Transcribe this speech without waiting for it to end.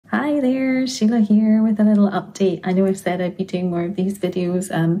Hi there, Sheila here with a little update. I know I've said I'd be doing more of these videos.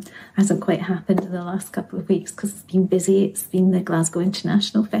 Hasn't quite happened in the last couple of weeks because it's been busy. It's been the Glasgow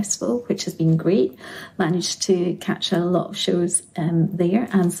International Festival, which has been great. Managed to catch a lot of shows there,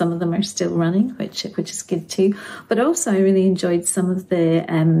 and some of them are still running, which is good too. But also I really enjoyed some of the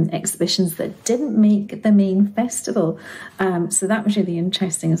exhibitions that didn't make the main festival. So that was really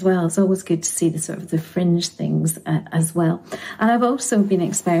interesting as well. It's always good to see the sort of the fringe things as well. And I've also been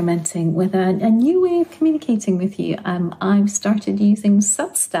experimenting with a new way of communicating with you. I've started using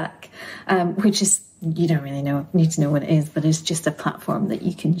Substack, which is, you don't really need to know what it is, but it's just a platform that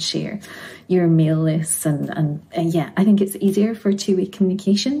you can share your mail lists and yeah, I think it's easier for two-way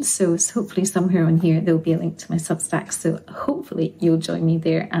communication. So hopefully somewhere on here there'll be a link to my Substack. So hopefully you'll join me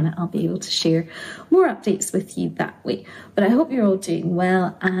there and I'll be able to share more updates with you that way. But I hope you're all doing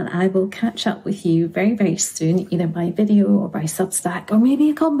well, and I will catch up with you very, very soon, either by video or by Substack, or maybe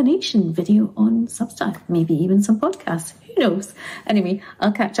a combination video on Substack, maybe even some podcasts. Who knows? Anyway,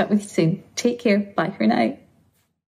 I'll catch up with you soon. Take care. Bye for now.